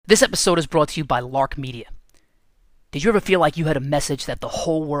This episode is brought to you by Lark Media. Did you ever feel like you had a message that the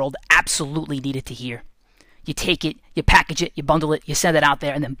whole world absolutely needed to hear? You take it, you package it, you bundle it, you send it out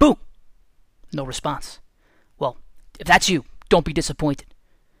there, and then boom, no response. Well, if that's you, don't be disappointed.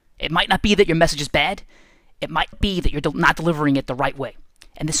 It might not be that your message is bad. It might be that you're not delivering it the right way.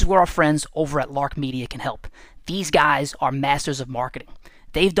 And this is where our friends over at Lark Media can help. These guys are masters of marketing.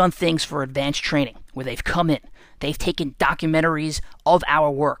 They've done things for advanced training where they've come in. They've taken documentaries of our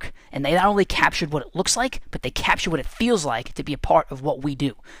work, and they not only captured what it looks like, but they capture what it feels like to be a part of what we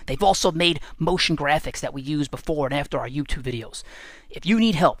do. They've also made motion graphics that we use before and after our YouTube videos. If you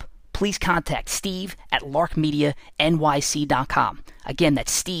need help, please contact Steve at larkmedianyc.com. Again,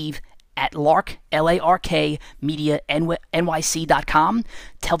 that's Steve at Lark, L-A-R-K, Media, NYC.com.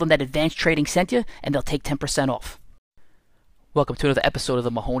 Tell them that Advanced Trading sent you, and they'll take 10% off. Welcome to another episode of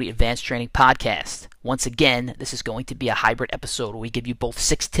the Mahoney Advanced Training Podcast. Once again, this is going to be a hybrid episode where we give you both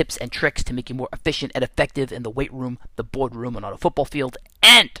 6 tips and tricks to make you more efficient and effective in the weight room, the boardroom, and on a football field.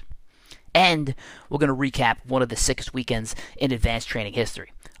 And we're going to recap one of the 6 weekends in advanced training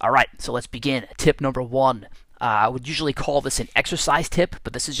history. All right, so let's begin. Tip number 1. I would usually call this an exercise tip,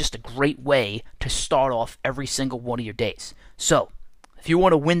 but this is just a great way to start off every single one of your days. So, if you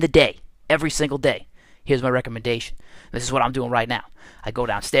want to win the day, every single day, here's my recommendation. This is what I'm doing right now. I go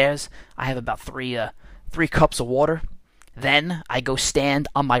downstairs. I have about three cups of water. Then I go stand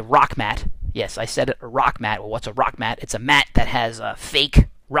on my rock mat. Yes, I said it, a rock mat. Well, what's a rock mat? It's a mat that has fake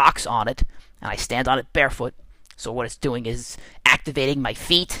rocks on it, and I stand on it barefoot. So what it's doing is activating my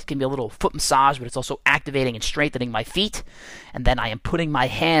feet. It can be a little foot massage, but it's also activating and strengthening my feet. And then I am putting my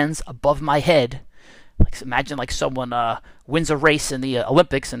hands above my head. Imagine like someone wins a race in the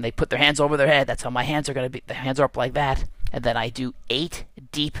Olympics and they put their hands over their head. That's how my hands are going to be. The hands are up like that. And then I do 8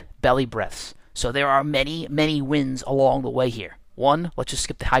 deep belly breaths. So there are many, many wins along the way here. 1, let's just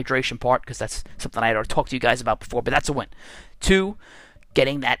skip the hydration part because that's something I had already talked to you guys about before, but that's a win. 2,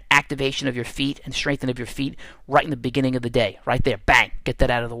 getting that activation of your feet and strengthening of your feet right in the beginning of the day. Right there. Bang. Get that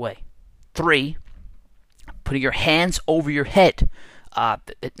out of the way. 3, putting your hands over your head. I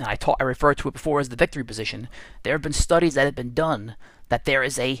referred to it before as the victory position. There have been studies that have been done that there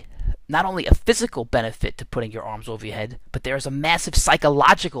is not only a physical benefit to putting your arms over your head, but there is a massive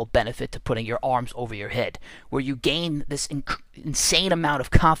psychological benefit to putting your arms over your head, where you gain this insane amount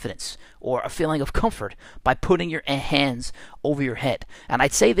of confidence or a feeling of comfort by putting your hands over your head. And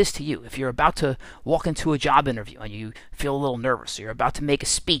I'd say this to you, if you're about to walk into a job interview and you feel a little nervous, or you're about to make a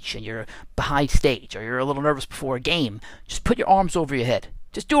speech and you're behind stage, or you're a little nervous before a game, just put your arms over your head.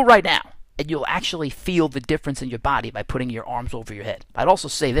 Just do it right now. And you'll actually feel the difference in your body by putting your arms over your head. I'd also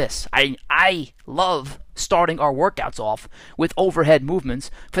say this. I love starting our workouts off with overhead movements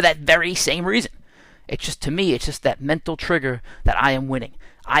for that very same reason. It's just, to me, it's just that mental trigger that I am winning.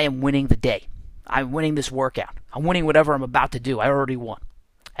 I am winning the day. I'm winning this workout. I'm winning whatever I'm about to do. I already won.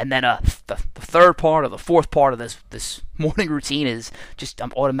 And then the third part or the fourth part of this morning routine is just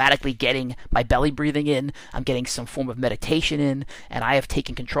I'm automatically getting my belly breathing in. I'm getting some form of meditation in, and I have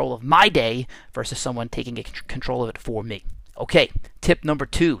taken control of my day versus someone taking control of it for me. Okay, tip number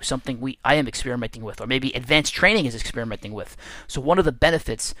 2, something I am experimenting with, or maybe advanced training is experimenting with. So one of the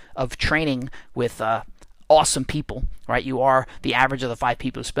benefits of training with awesome people, right? You are the average of the 5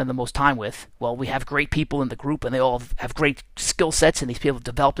 people you spend the most time with. Well, we have great people in the group, and they all have great skill sets, and these people have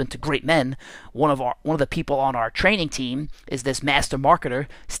developed into great men. One of the people on our training team is this master marketer,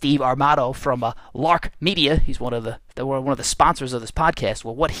 Steve Armato from Lark Media. He's one of the sponsors of this podcast.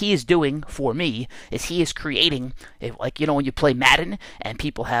 Well, what he is doing for me is he is creating, like, you know, when you play Madden and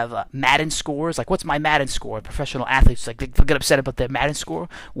people have Madden scores, like, what's my Madden score? Professional athletes, like, they get upset about their Madden score.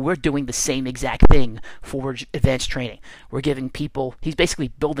 We're doing the same exact thing for advanced training. We're giving people, he's basically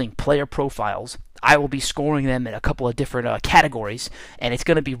building player profiles. I will be scoring them in a couple of different categories, and it's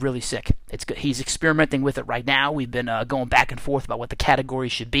going to be really sick. He's experimenting with it right now. We've been going back and forth about what the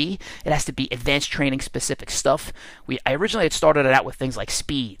categories should be. It has to be advanced training specific stuff. I originally had started it out with things like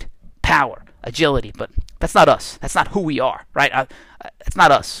speed, power, agility, but that's not us. That's not who we are, right? It's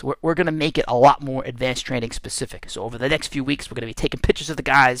not us. We're going to make it a lot more advanced training specific. So over the next few weeks, we're going to be taking pictures of the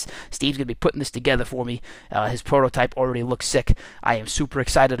guys. Steve's going to be putting this together for me. His prototype already looks sick. I am super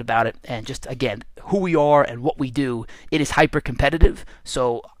excited about it. And just, again, who we are and what we do, it is hyper competitive.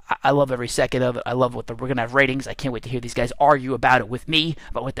 So I love every second of it. I love we're going to have ratings. I can't wait to hear these guys argue about it with me,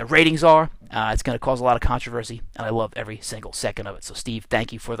 about what their ratings are. It's going to cause a lot of controversy, and I love every single second of it. So, Steve,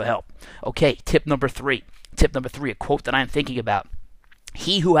 thank you for the help. Okay, tip number 3. Tip number 3, a quote that I'm thinking about.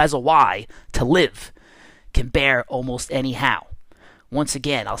 He who has a why to live can bear almost any how. Once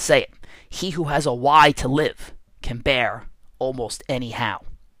again, I'll say it. He who has a why to live can bear almost any how.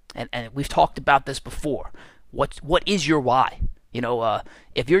 And we've talked about this before. What is your why?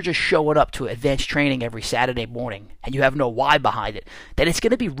 If you're just showing up to advanced training every Saturday morning and you have no why behind it, then it's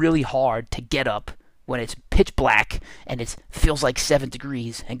going to be really hard to get up when it's pitch black and it feels like 7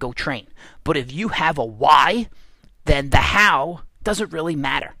 degrees and go train. But if you have a why, then the how doesn't really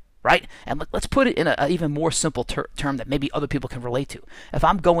matter, right? And let's put it in an even more simple term that maybe other people can relate to. If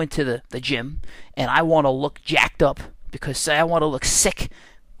I'm going to the gym and I want to look jacked up because, say, I want to look sick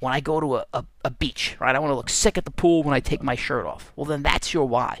when I go to a beach, right? I want to look sick at the pool when I take my shirt off. Well, then that's your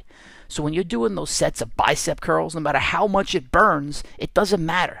why. So when you're doing those sets of bicep curls, no matter how much it burns, it doesn't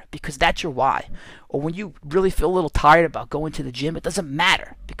matter because that's your why. Or when you really feel a little tired about going to the gym, it doesn't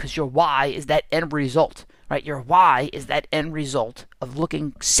matter because your why is that end result, right? Your why is that end result of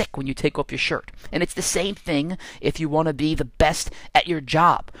looking sick when you take off your shirt. And it's the same thing if you want to be the best at your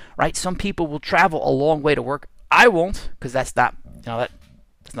job, right? Some people will travel a long way to work. I won't because that's not,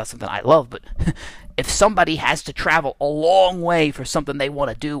 that's not something I love, but if somebody has to travel a long way for something they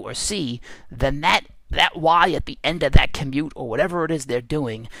want to do or see, then that why at the end of that commute or whatever it is they're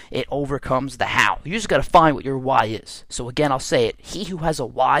doing, it overcomes the how. You just got to find what your why is. So again, I'll say it. He who has a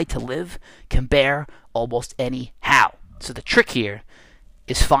why to live can bear almost any how. So the trick here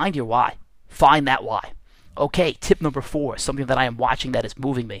is find your why. Find that why. Okay, tip number 4, something that I am watching that is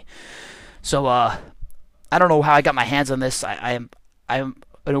moving me. So I don't know how I got my hands on this. I am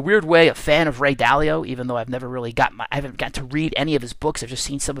in a weird way a fan of Ray Dalio, even though I haven't gotten to read any of his books. I've just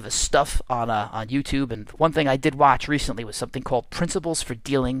seen some of his stuff on YouTube. And one thing I did watch recently was something called Principles for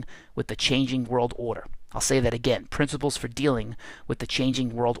Dealing with the Changing World Order. I'll say that again, Principles for Dealing with the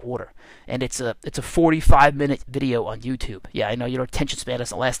Changing World Order. And it's a 45-minute video on YouTube. Yeah, I know your attention span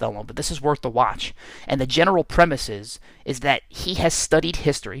doesn't last that long, but this is worth the watch. And the general premise is that he has studied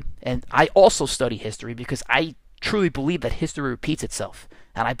history, and I also study history because I truly believe that history repeats itself.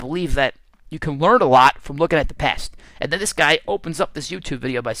 And I believe that you can learn a lot from looking at the past. And then this guy opens up this YouTube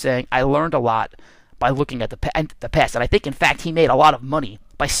video by saying, I learned a lot by looking at the past. And I think, in fact, he made a lot of money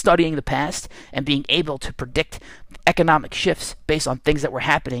by studying the past and being able to predict economic shifts based on things that were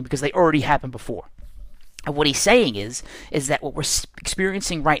happening because they already happened before. And what he's saying is that what we're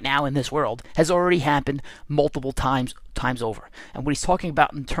experiencing right now in this world has already happened multiple times over. And what he's talking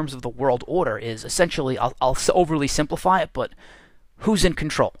about in terms of the world order is essentially, I'll overly simplify it, but who's in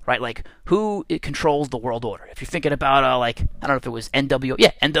control, right? Like, who controls the world order? If you're thinking about, I don't know if it was NWO.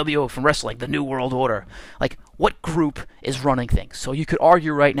 Yeah, NWO from wrestling, the New World Order. Like, what group is running things? So you could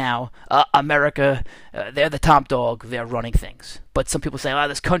argue right now, America, they're the top dog, they're running things. But some people say,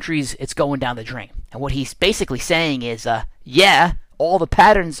 this country's, it's going down the drain. And what he's basically saying is, all the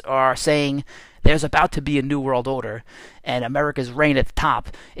patterns are saying there's about to be a new world order, and America's reign at the top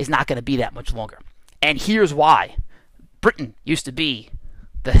is not going to be that much longer. And here's why. Britain used to be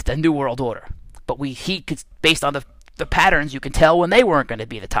the New World Order, but based on the patterns, you can tell when they weren't going to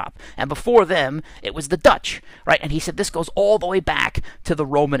be the top. And before them, it was the Dutch, right? And he said this goes all the way back to the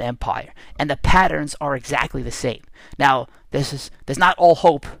Roman Empire, and the patterns are exactly the same. Now, there's not all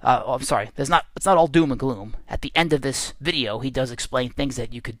hope. It's not all doom and gloom. At the end of this video, he does explain things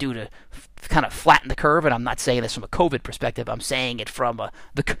that you could do to kind of flatten the curve. And I'm not saying this from a COVID perspective. I'm saying it from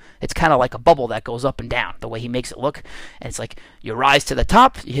it's kind of like a bubble that goes up and down. The way he makes it look, and it's like you rise to the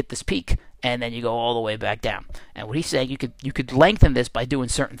top, you hit this peak, and then you go all the way back down. And what he's saying, you could lengthen this by doing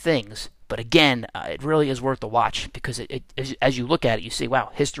certain things. But again, it really is worth the watch because as you look at it, you see,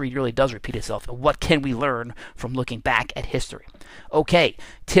 wow, history really does repeat itself. And what can we learn from looking back at history? Okay,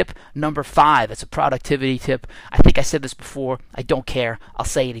 tip number 5. It's a productivity tip. I think I said this before. I don't care. I'll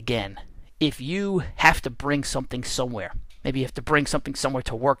say it again. If you have to bring something somewhere, maybe you have to bring something somewhere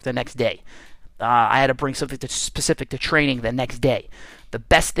to work the next day. I had to bring something specific to training the next day. The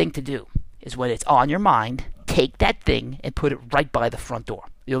best thing to do is when it's on your mind, take that thing and put it right by the front door.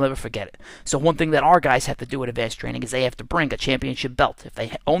 You'll never forget it. So one thing that our guys have to do at advanced training is they have to bring a championship belt. If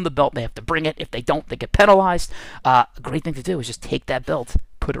they own the belt, they have to bring it. If they don't, they get penalized. A great thing to do is just take that belt,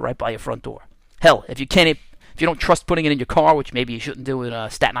 put it right by your front door. Hell, if you don't trust putting it in your car, which maybe you shouldn't do in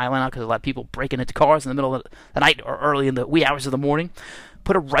Staten Island because a lot of people breaking into cars in the middle of the night or early in the wee hours of the morning,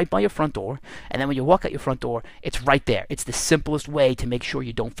 put it right by your front door, and then when you walk out your front door, it's right there. It's the simplest way to make sure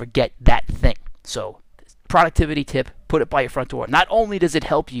you don't forget that thing. So, productivity tip, put it by your front door. Not only does it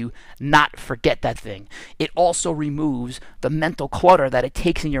help you not forget that thing, it also removes the mental clutter that it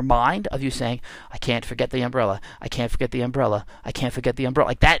takes in your mind of you saying, I can't forget the umbrella, I can't forget the umbrella, I can't forget the umbrella.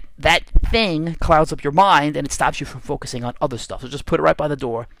 Like that thing clouds up your mind and it stops you from focusing on other stuff. So just put it right by the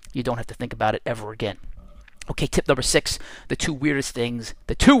door. You don't have to think about it ever again. Okay, tip number 6, the two weirdest things,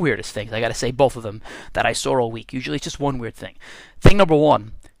 I gotta say both of them, that I saw all week. Usually it's just one weird thing. Thing number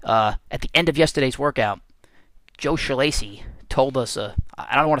 1, At the end of yesterday's workout, Joe Shalacy told us,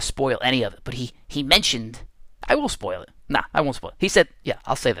 I don't want to spoil any of it, but he mentioned, I will spoil it. Nah, I won't spoil it. He said, yeah,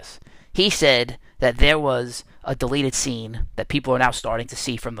 I'll say this. He said that there was a deleted scene that people are now starting to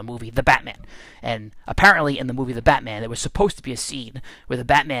see from the movie The Batman. And apparently in the movie The Batman, there was supposed to be a scene where the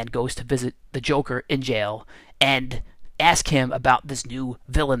Batman goes to visit the Joker in jail and ask him about this new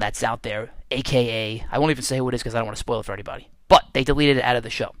villain that's out there, a.k.a., I won't even say who it is because I don't want to spoil it for anybody. But they deleted it out of the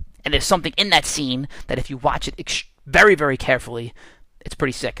show. And there's something in that scene that if you watch it very, very carefully, it's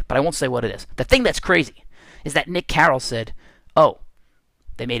pretty sick. But I won't say what it is. The thing that's crazy is that Nick Carroll said, oh,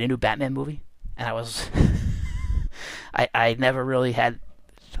 they made a new Batman movie? And I was... I never really had...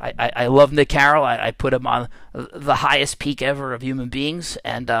 I love Nick Carroll. I put him on the highest peak ever of human beings.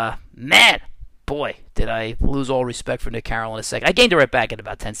 And, man, boy, did I lose all respect for Nick Carroll in a second. I gained it right back in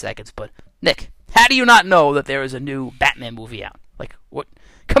about 10 seconds. But, Nick, how do you not know that there is a new Batman movie out? Like, what?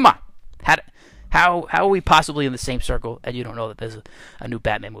 Come on. How are we possibly in the same circle and you don't know that there's a new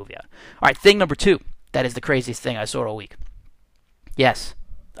Batman movie out? All right, thing number 2. That is the craziest thing I saw all week. Yes,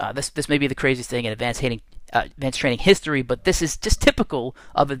 this may be the craziest thing in advanced training history, but this is just typical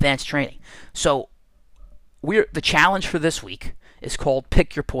of advanced training. So, the challenge for this week is called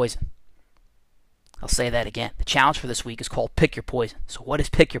Pick Your Poison. I'll say that again. The challenge for this week is called Pick Your Poison. So what is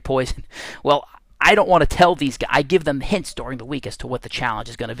Pick Your Poison? Well, I don't want to tell these guys. I give them hints during the week as to what the challenge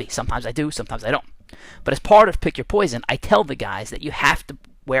is going to be. Sometimes I do, sometimes I don't. But as part of Pick Your Poison, I tell the guys that you have to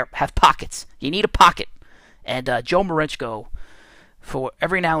have pockets. You need a pocket. And Joe Marenchko, for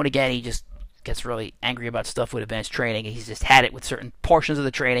every now and again, he just gets really angry about stuff with advanced training. He's just had it with certain portions of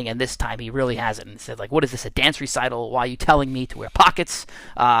the training, and this time he really hasn't. And said, like, what is this, a dance recital? Why are you telling me to wear pockets?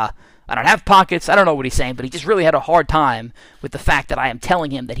 I don't have pockets. I don't know what he's saying, but he just really had a hard time with the fact that I am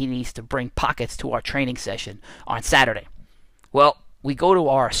telling him that he needs to bring pockets to our training session on Saturday. Well, we go to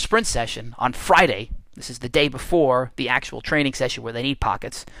our sprint session on Friday. This is the day before the actual training session where they need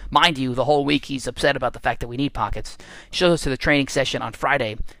pockets. Mind you, the whole week he's upset about the fact that we need pockets. He shows us to the training session on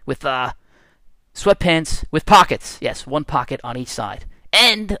Friday with sweatpants with pockets. Yes, one pocket on each side.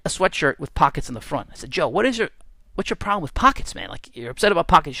 And a sweatshirt with pockets in the front. I said, Joe, what's your problem with pockets, man? Like, you're upset about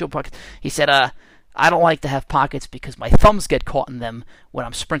pockets, show pockets. He said, I don't like to have pockets because my thumbs get caught in them when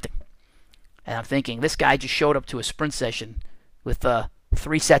I'm sprinting. And I'm thinking, this guy just showed up to a sprint session with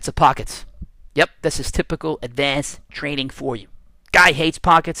 3 sets of pockets. Yep, this is typical advanced training for you. Guy hates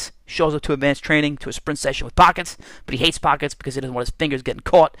pockets, shows up to advanced training, to a sprint session with pockets, but he hates pockets because he doesn't want his fingers getting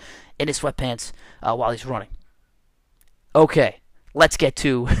caught in his sweatpants while he's running. Okay, let's get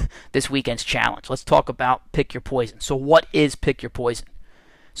to this weekend's challenge. Let's talk about Pick Your Poison. So what is Pick Your Poison?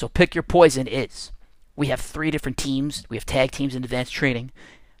 So Pick Your Poison is, we have 3 different teams. We have tag teams in advanced training.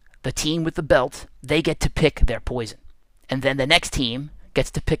 The team with the belt, they get to pick their poison. And then the next team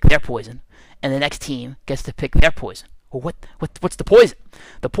gets to pick their poison. And the next team gets to pick their poison. Well, what's the poison?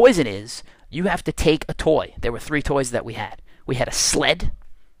 The poison is, you have to take a toy. There were 3 toys that we had. We had a sled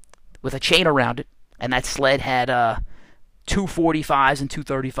with a chain around it, and that sled had 2 45s and 2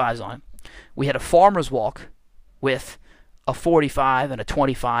 35s on it. We had a farmer's walk with a 45 and a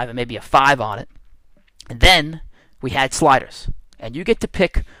 25 and maybe a 5 on it. And then we had sliders. And you get to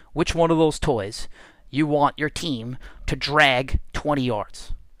pick which one of those toys you want your team to drag 20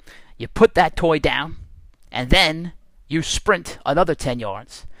 yards. You put that toy down, and then you sprint another 10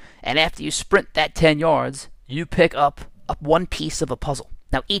 yards. And after you sprint that 10 yards, you pick up one piece of a puzzle.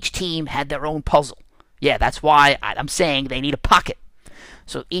 Now, each team had their own puzzle. Yeah, that's why I'm saying they need a pocket.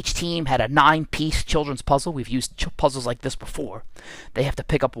 So each team had a 9-piece children's puzzle. We've used puzzles like this before. They have to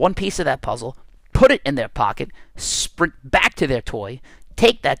pick up one piece of that puzzle, put it in their pocket, sprint back to their toy,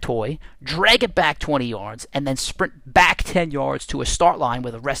 take that toy, drag it back 20 yards, and then sprint back 10 yards to a start line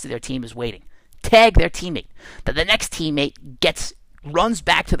where the rest of their team is waiting. Tag their teammate. Then the next teammate runs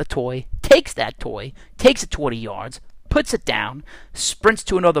back to the toy, takes that toy, takes it 20 yards, puts it down, sprints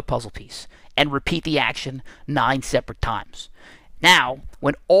to another puzzle piece, and repeat the action 9 separate times. Now,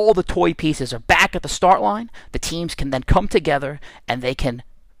 when all the toy pieces are back at the start line, the teams can then come together and they can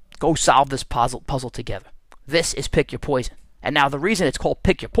go solve this puzzle together. This is Pick Your Poison. And now the reason it's called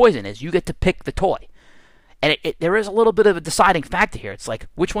Pick Your Poison is you get to pick the toy. And there is a little bit of a deciding factor here. It's like,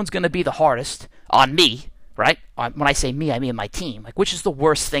 which one's going to be the hardest on me, right? When I say me, I mean my team. Like, which is the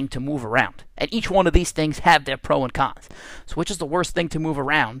worst thing to move around? And each one of these things have their pro and cons. So which is the worst thing to move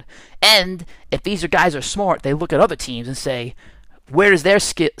around? And if these guys are smart, they look at other teams and say, where does their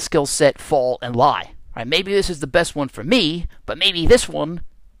skill set fall and lie? Right? Maybe this is the best one for me, but maybe this one,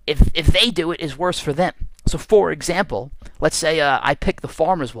 if they do it, is worse for them. So for example, let's say I pick the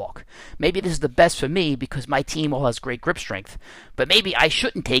farmer's walk. Maybe this is the best for me because my team all has great grip strength, but maybe I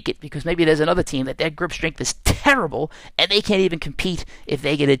shouldn't take it because maybe there's another team that their grip strength is terrible and they can't even compete if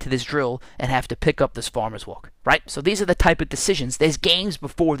they get into this drill and have to pick up this farmer's walk, right? So these are the type of decisions. There's games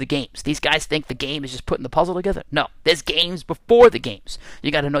before the games. These guys think the game is just putting the puzzle together. No, there's games before the games. You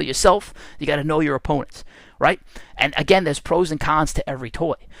got to know yourself. You got to know your opponents, right? And again, there's pros and cons to every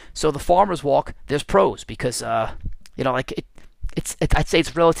toy. So the farmer's walk, there's pros because, I'd say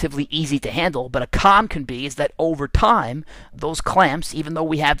it's relatively easy to handle, but a con can be is that over time, those clamps, even though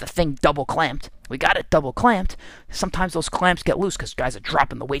we have the thing double clamped, we got it double clamped, sometimes those clamps get loose because guys are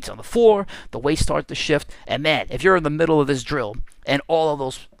dropping the weights on the floor, the weights start to shift, and man, if you're in the middle of this drill and all of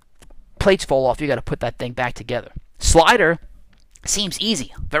those plates fall off, you got to put that thing back together. Slider seems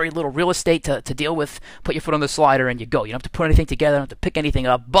easy. Very little real estate to deal with. Put your foot on the slider and you go. You don't have to put anything together, don't have to pick anything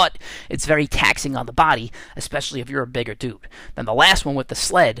up, but it's very taxing on the body, especially if you're a bigger dude. Then the last one with the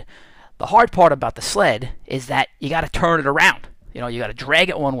sled, the hard part about the sled is that you got to turn it around. You got to drag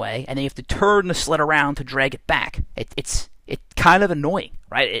it one way, and then you have to turn the sled around to drag it back. It's kind of annoying,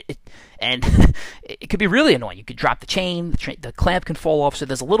 right? And it could be really annoying. You could drop the chain, the clamp can fall off, so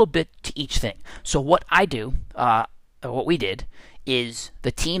there's a little bit to each thing. So what I do, what we did, is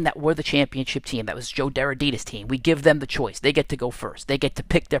the team that were the championship team, that was Joe Derredita's team, we give them the choice. They get to go first. They get to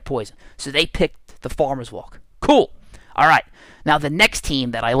pick their poison. So they picked the farmer's walk. Cool. All right. Now the next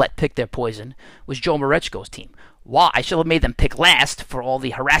team that I let pick their poison was Joe Marechko's team. Why? I should have made them pick last for all the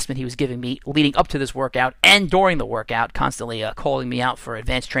harassment he was giving me leading up to this workout and during the workout, constantly calling me out for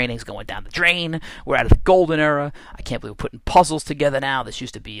advanced trainings going down the drain. We're out of the golden era. I can't believe we're putting puzzles together now. This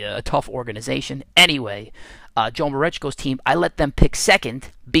used to be a tough organization. Anyway, Joe Marechko's team, I let them pick second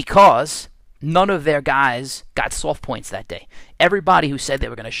because none of their guys got soft points that day. Everybody who said they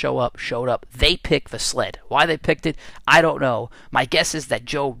were going to show up, showed up. They picked the sled. Why they picked it, I don't know. My guess is that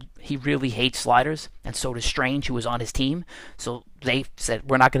Joe, he really hates sliders, and so does Strange, who was on his team. So they said,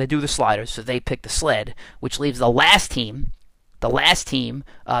 we're not going to do the sliders, so they picked the sled, which leaves the last team, Joe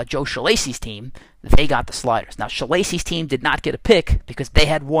Shalacy's team, they got the sliders. Now, Shalacy's team did not get a pick because they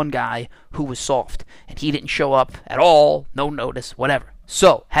had one guy who was soft, and he didn't show up at all, no notice, whatever.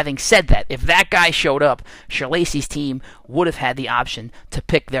 So, having said that, if that guy showed up, Shalacy's team would have had the option to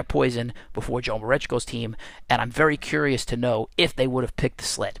pick their poison before Joe Marechko's team, and I'm very curious to know if they would have picked the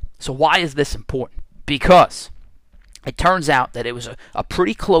sled. So why is this important? Because it turns out that it was a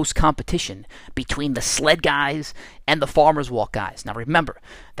pretty close competition between the sled guys and the farmer's walk guys. Now remember,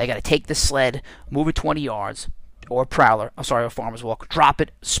 they got to take the sled, move it 20 yards, or a farmer's walk, drop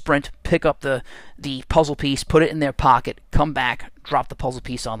it, sprint, pick up the puzzle piece, put it in their pocket, come back, drop the puzzle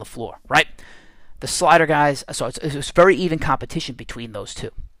piece on the floor, right? The slider guys, so it was very even competition between those two.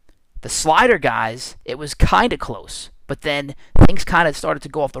 The slider guys, it was kind of close, but then things kind of started to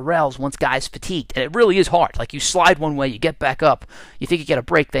go off the rails once guys fatigued, and it really is hard. Like, you slide one way, you get back up, you think you get a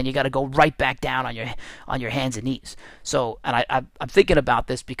break, then you got to go right back down on your hands and knees. So, and I'm thinking about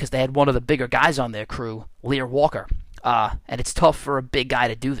this because they had one of the bigger guys on their crew, Lear Walker, and it's tough for a big guy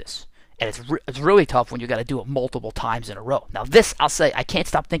to do this. And it's really tough when you got to do it multiple times in a row. Now this, I'll say, I can't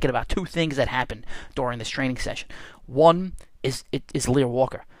stop thinking about two things that happened during this training session. One is Lear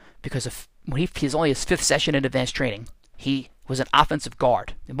Walker, because when he's only his 5th session in advanced training, he was an offensive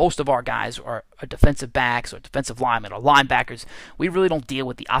guard. And most of our guys are defensive backs or defensive linemen or linebackers. We really don't deal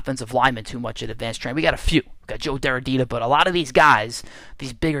with the offensive linemen too much at advanced training. We got a few. We got Joe Derredita, but a lot of these guys,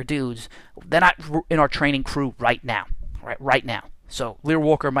 these bigger dudes, they're not in our training crew right now. Right now. So Lear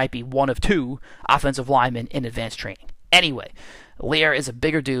Walker might be one of 2 offensive linemen in advanced training. Anyway, Lear is a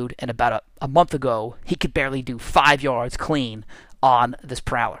bigger dude, and about a month ago, he could barely do 5 yards clean on this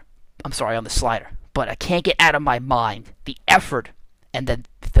prowler. I'm sorry, on the slider. But I can't get out of my mind the effort and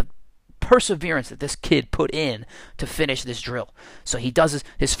the perseverance that this kid put in to finish this drill. So he does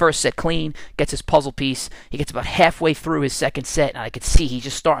his first set clean, gets his puzzle piece, he gets about halfway through his second set, and I could see he's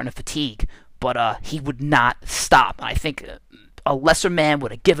just starting to fatigue. But he would not stop. I think a lesser man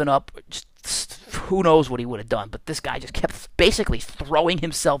would have given up. Just, who knows what he would have done. But this guy just kept basically throwing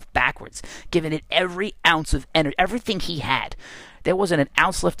himself backwards, giving it every ounce of energy, everything he had. There wasn't an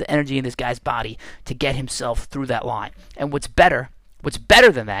ounce left of energy in this guy's body to get himself through that line. And what's better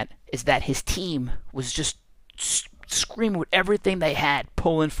than that is that his team was just screaming with everything they had,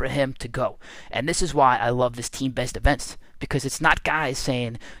 pulling for him to go. And this is why I love this team-based events, because it's not guys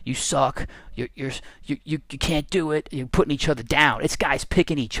saying you suck, you can't do it, you're putting each other down. It's guys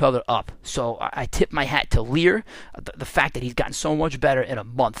picking each other up. So I tip my hat to Lear, the fact that he's gotten so much better in a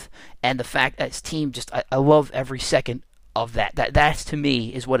month, and the fact that his team I love every second of that. That's to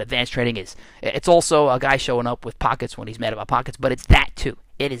me is what advanced training is. It's also a guy showing up with pockets when he's mad about pockets, but it's that too.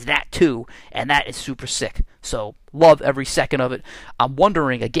 It is that too, and that is super sick. So love every second of it. I'm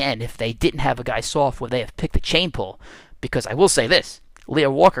wondering again if they didn't have a guy soft, would they have picked the chain pull? Because I will say this,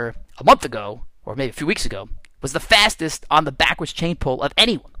 Lear Walker a month ago, or maybe a few weeks ago, was the fastest on the backwards chain pull of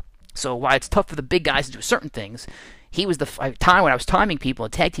anyone. So while it's tough for the big guys to do certain things, he was the time when I was timing people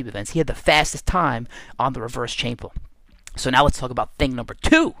in tag team events, he had the fastest time on the reverse chain pull. So now let's talk about thing number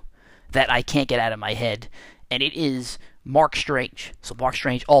 2 that I can't get out of my head, and it is Mark Strange. So Mark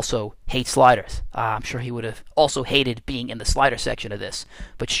Strange also hates sliders. I'm sure he would have also hated being in the slider section of this.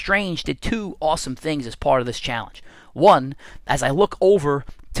 But Strange did 2 awesome things as part of this challenge. One, as I look over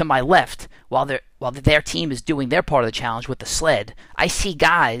to my left while their team is doing their part of the challenge with the sled, I see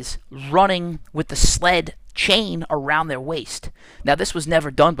guys running with the sled chain around their waist. Now this was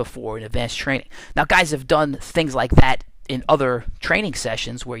never done before in advanced training. Now guys have done things like that in other training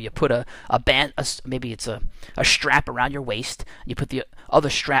sessions where you put a band, maybe it's a strap around your waist, you put the other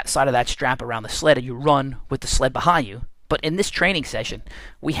side of that strap around the sled and you run with the sled behind you. But in this training session,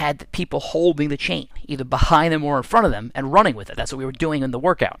 we had people holding the chain, either behind them or in front of them, and running with it. That's what we were doing in the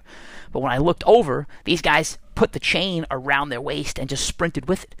workout. But when I looked over, these guys put the chain around their waist and just sprinted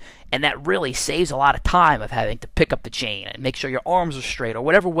with it. And that really saves a lot of time of having to pick up the chain and make sure your arms are straight or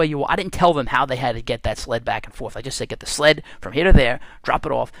whatever way you want. I didn't tell them how they had to get that sled back and forth. I just said get the sled from here to there, drop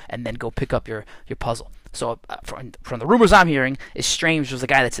it off, and then go pick up your puzzle. So from the rumors I'm hearing, is Strange was the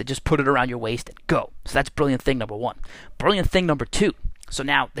guy that said just put it around your waist and go. So that's brilliant thing number 1. Brilliant thing number 2. So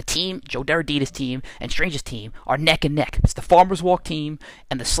now the team, Joe Derradida's team and Strange's team are neck and neck. It's the Farmers Walk team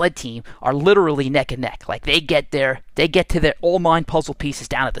and the sled team are literally neck and neck. Like they get to their all mine puzzle pieces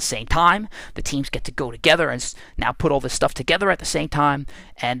down at the same time. The teams get to go together and now put all this stuff together at the same time.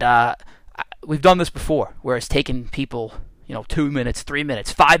 And we've done this before, where it's taken people 2 minutes, 3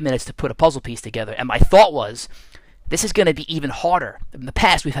 minutes, 5 minutes to put a puzzle piece together. And my thought was, this is going to be even harder. In the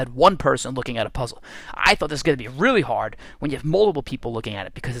past, we've had one person looking at a puzzle. I thought this was going to be really hard when you have multiple people looking at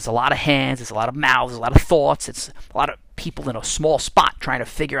it because it's a lot of hands, it's a lot of mouths, a lot of thoughts, it's a lot of people in a small spot trying to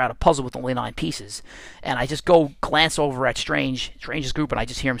figure out a puzzle with only 9 pieces. And I just go glance over at Strange's group, and I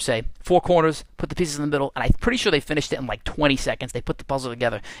just hear him say, 4 corners, put the pieces in the middle, and I'm pretty sure they finished it in like 20 seconds. They put the puzzle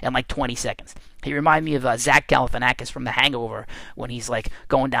together in like 20 seconds. He reminded me of Zach Galifianakis from The Hangover when he's like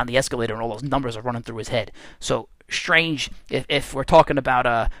going down the escalator and all those numbers are running through his head. So Strange, if we're talking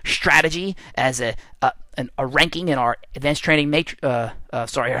about strategy as a ranking in our advanced training our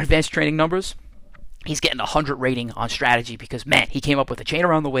advanced training numbers, he's getting a 100 rating on strategy because man, he came up with a chain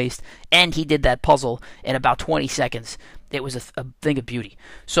around the waist and he did that puzzle in about 20 seconds. It was a thing of beauty.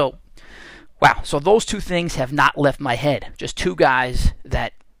 So wow, so those 2 things have not left my head. Just 2 guys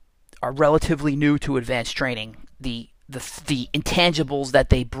that are relatively new to advanced training. The intangibles that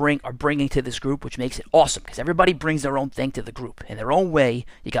they are bringing to this group, which makes it awesome because everybody brings their own thing to the group in their own way.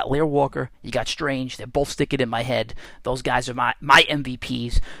 You got Lear Walker, you got Strange. They're both sticking in my head. Those guys are my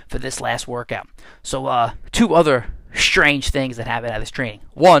MVPs for this last workout. So 2 other strange things that happened out of this training.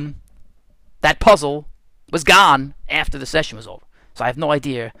 One, that puzzle was gone after the session was over. So I have no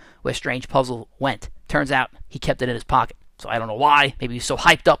idea where Strange puzzle went. Turns out he kept it in his pocket. So I don't know why. Maybe he's so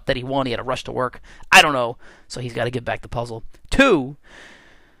hyped up that he won. He had to rush to work. I don't know. So he's got to give back the puzzle. 2,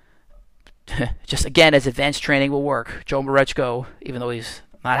 just again, as advanced training will work, Joe Marechko, even though he's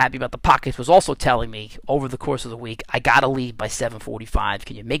not happy about the pockets, was also telling me over the course of the week, I got to leave by 7:45.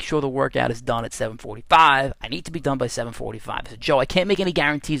 Can you make sure the workout is done at 7:45? I need to be done by 7:45. I said, Joe, I can't make any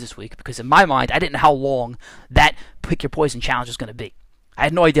guarantees this week because in my mind, I didn't know how long that Pick Your Poison challenge was going to be. I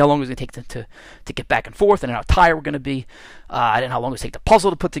had no idea how long it was going to take to get back and forth and how tired we're going to be. I didn't know how long it would take the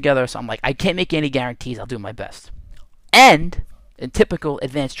puzzle to put together. So I'm like, I can't make any guarantees. I'll do my best. And in typical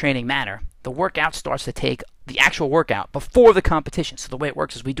advanced training manner, the workout starts to take the actual workout before the competition. So the way it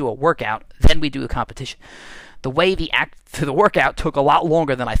works is we do a workout, then we do the competition. The way the workout took a lot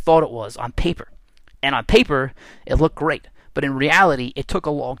longer than I thought it was on paper. And on paper, it looked great. But in reality, it took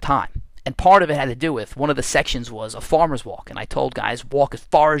a long time. And part of it had to do with, one of the sections was a farmer's walk. And I told guys, walk as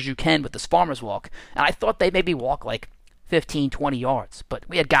far as you can with this farmer's walk. And I thought they maybe walk like 15, 20 yards. But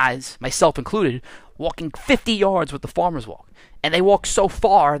we had guys, myself included, walking 50 yards with the farmer's walk. And they walked so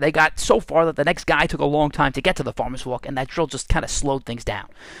far, they got so far that the next guy took a long time to get to the farmer's walk. And that drill just kind of slowed things down.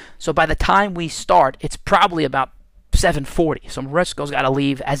 So by the time we start, it's probably about 7:40. So Marechko's got to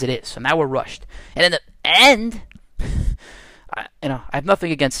leave as it is. So now we're rushed. And in the end, I have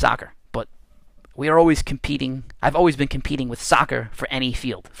nothing against soccer. We are always competing. I've always been competing with soccer for any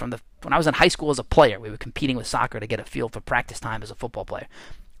field. When I was in high school as a player, we were competing with soccer to get a field for practice time as a football player.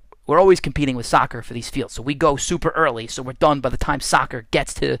 we're always competing with soccer for these fields. So we go super early, so we're done by the time soccer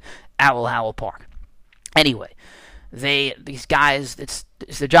gets to Owl Howell Park. Anyway, these guys, it's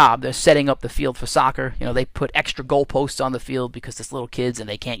their job. They're setting up the field for soccer. You know, they put extra goalposts on the field because it's little kids and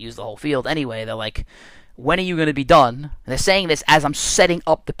they can't use the whole field. Anyway, they're like, when are you going to be done? And they're saying this as I'm setting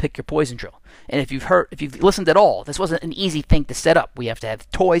up the Pick Your Poison drill. And if you've listened at all, this wasn't an easy thing to set up. We have to have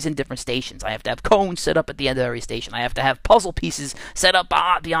toys in different stations. I have to have cones set up at the end of every station. I have to have puzzle pieces set up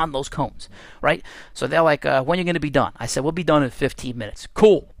beyond those cones, right? So they're like, when are you going to be done? I said, we'll be done in 15 minutes.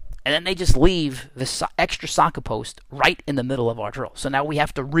 Cool. And then they just leave this extra soccer post right in the middle of our drill. So now we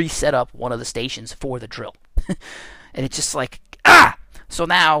have to reset up one of the stations for the drill. And it's just like, So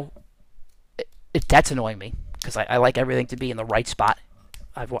now, that's annoying me, because I like everything to be in the right spot.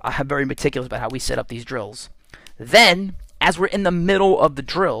 I'm very meticulous about how we set up these drills. Then, as we're in the middle of the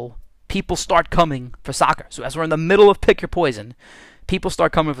drill, people start coming for soccer. So as we're in the middle of Pick Your Poison, people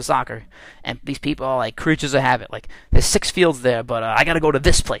start coming for soccer, and these people are like creatures of habit. Like, there's 6 fields there, but I gotta go to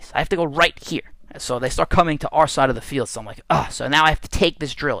this place. I have to go right here. So they start coming to our side of the field. So I'm like, so now I have to take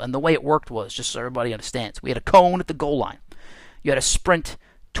this drill. And the way it worked was, just so everybody understands, we had a cone at the goal line. You had to sprint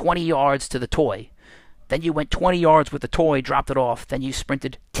 20 yards to the toy. Then you went 20 yards with the toy, dropped it off. Then you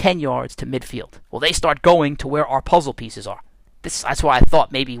sprinted 10 yards to midfield. Well, they start going to where our puzzle pieces are. That's why I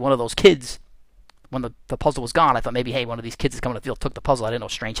thought maybe one of those kids, when the puzzle was gone, I thought maybe, hey, one of these kids is coming to the field, took the puzzle. I didn't know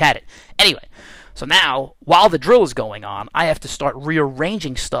Strange had it. Anyway, so now, while the drill is going on, I have to start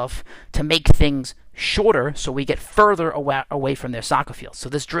rearranging stuff to make things shorter so we get further away from their soccer field. So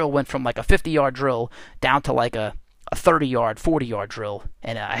this drill went from like a 50-yard drill down to like a 30-yard, 40-yard drill,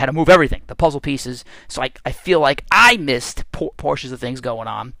 and I had to move everything, the puzzle pieces, so I feel like I missed portions of things going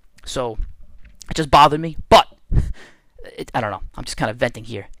on, so it just bothered me, but I don't know, I'm just kind of venting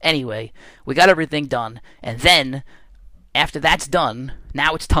here. Anyway, we got everything done, and then, after that's done,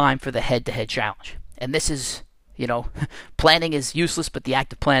 now it's time for the head-to-head challenge, and this is, planning is useless, but the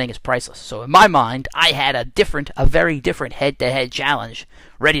act of planning is priceless, so in my mind, I had a very different head-to-head challenge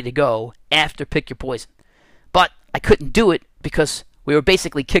ready to go after Pick Your Poison. But I couldn't do it because we were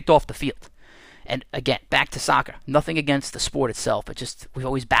basically kicked off the field. And again, back to soccer. Nothing against the sport itself. We've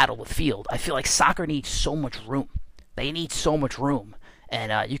always battled with field. I feel like soccer needs so much room. They need so much room.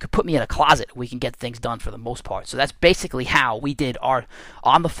 And you could put me in a closet. We can get things done for the most part. So that's basically how we did our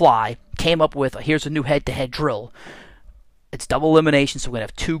on the fly, came up with, here's a new head-to-head drill. It's double elimination, so we're going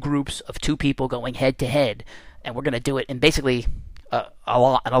to have 2 groups of 2 people going head-to-head. And we're going to do it in basically a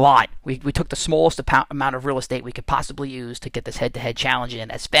line. We took the smallest amount of real estate we could possibly use to get this head-to-head challenge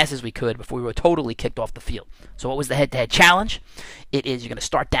in as fast as we could before we were totally kicked off the field. So what was the head-to-head challenge? It is, you're going to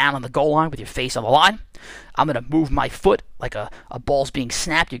start down on the goal line with your face on the line. I'm going to move my foot like a ball's being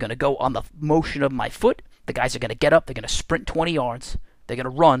snapped. You're going to go on the motion of my foot. The guys are going to get up. They're going to sprint 20 yards. They're going to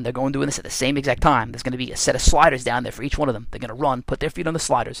run. They're going doing this at the same exact time. There's going to be a set of sliders down there for each one of them. They're going to run, put their feet on the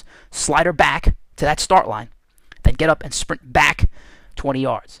sliders, slider back to that start line, then get up and sprint back 20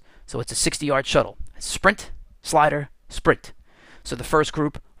 yards. So it's a 60-yard shuttle. Sprint, slider, sprint. So the first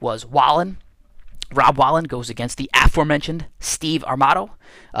group was Wallen. Rob Wallen goes against the aforementioned Steve Armato.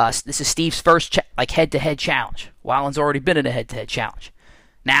 This is Steve's first head-to-head challenge. Wallen's already been in a head-to-head challenge.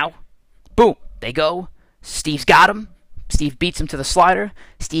 Now, boom, they go. Steve's got him. Steve beats him to the slider.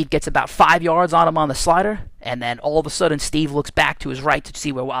 Steve gets about 5 yards on him on the slider, and then all of a sudden Steve looks back to his right to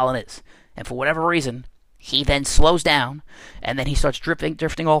see where Wallen is. And for whatever reason, he then slows down, and then he starts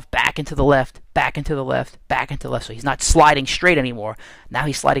drifting off back into the left, back into the left, back into the left. So he's not sliding straight anymore. Now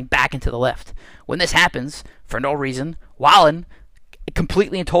he's sliding back into the left. When this happens, for no reason, Wallen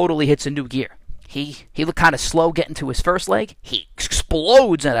completely and totally hits a new gear. He looked kind of slow getting to his first leg. He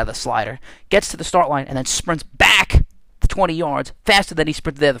explodes out of the slider, gets to the start line, and then sprints back the 20 yards faster than he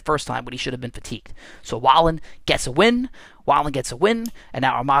sprinted there the first time when he should have been fatigued. So Wallen gets a win. And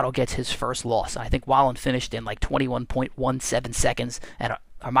now Armato gets his first loss. I think Wallen finished in like 21.17 seconds, and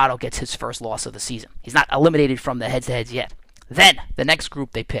Armato gets his first loss of the season. He's not eliminated from the heads-to-heads yet. Then, the next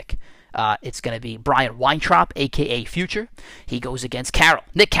group they pick, it's going to be Brian Weintraub, a.k.a. Future. He goes against Carroll.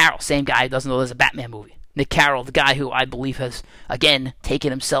 Nick Carroll, same guy who doesn't know there's a Batman movie. Nick Carroll, the guy who I believe has, again,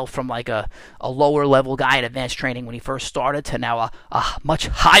 taken himself from like a lower-level guy in advanced training when he first started to now a much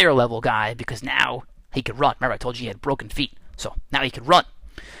higher-level guy because now he could run. Remember, I told you he had broken feet. So now he can run.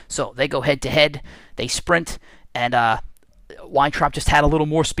 So they go head-to-head. They sprint, and Weintraub just had a little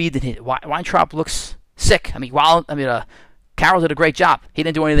more speed than him. Weintraub looks sick. Carroll did a great job. He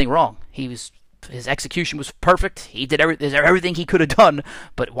didn't do anything wrong. His execution was perfect. He did everything he could have done,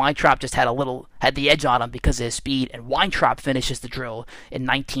 but Weintraub just had the edge on him because of his speed, and Weintraub finishes the drill in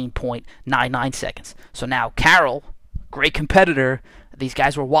 19.99 seconds. So now Carroll, great competitor, these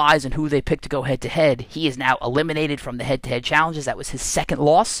guys were wise in who they picked to go head-to-head. He is now eliminated from the head-to-head challenges. That was his second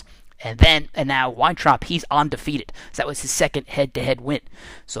loss. And now Weintraub, he's undefeated. So that was his second head-to-head win.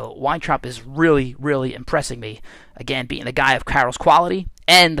 So Weintraub is really, really impressing me. Again, being a guy of Carroll's quality,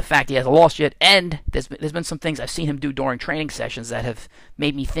 and the fact he hasn't lost yet, and there's been some things I've seen him do during training sessions that have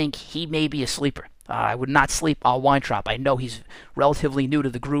made me think he may be a sleeper. I would not sleep on Weintraub. I know he's relatively new to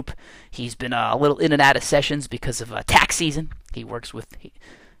the group. He's been a little in and out of sessions because of tax season. He works with...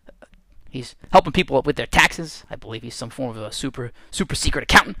 He's helping people with their taxes. I believe he's some form of a super secret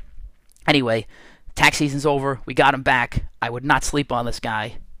accountant. Anyway, tax season's over. We got him back. I would not sleep on this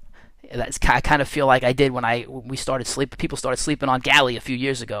guy. I kind of feel like I did when we started sleeping. People started sleeping on Galley a few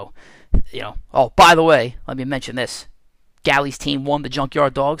years ago. Oh, by the way, let me mention this. Galley's team won the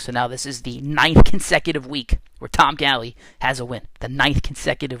Junkyard Dogs, so now this is the 9th consecutive week where Tom Galley has a win. The 9th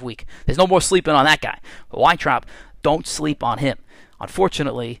consecutive week. There's no more sleeping on that guy. But Weintraub, don't sleep on him.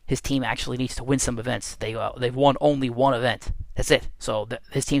 Unfortunately, his team actually needs to win some events. They've won only one event. That's it. So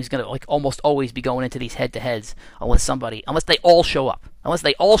his team's going to almost always be going into these head-to-heads unless they all show up. Unless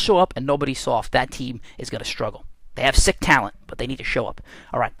they all show up and nobody's soft, that team is going to struggle. They have sick talent, but they need to show up.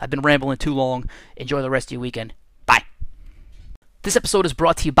 All right, I've been rambling too long. Enjoy the rest of your weekend. Bye. This episode is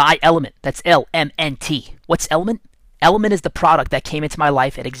brought to you by Element. That's LMNT. What's Element? Element is the product that came into my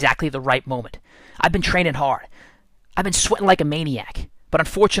life at exactly the right moment. I've been training hard. I've been sweating like a maniac. But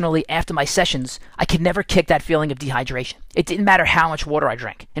unfortunately, after my sessions, I could never kick that feeling of dehydration. It didn't matter how much water I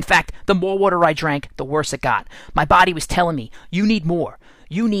drank. In fact, the more water I drank, the worse it got. My body was telling me, you need more.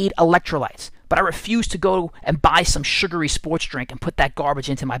 You need electrolytes. But I refused to go and buy some sugary sports drink and put that garbage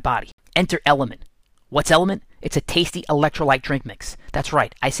into my body. Enter Element. What's Element? It's a tasty electrolyte drink mix. That's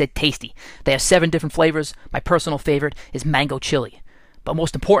right, I said tasty. They have 7 different flavors. My personal favorite is mango chili. But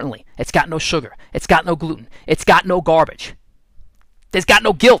most importantly, it's got no sugar. It's got no gluten. It's got no garbage. There's got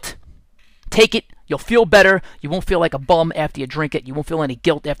no guilt. Take it. You'll feel better. You won't feel like a bum after you drink it. You won't feel any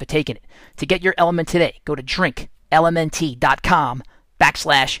guilt after taking it. To get your Element today, go to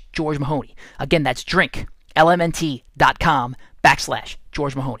drinklmnt.com/George Mahoney. Again, that's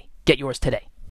drinklmnt.com/George Mahoney. Get yours today.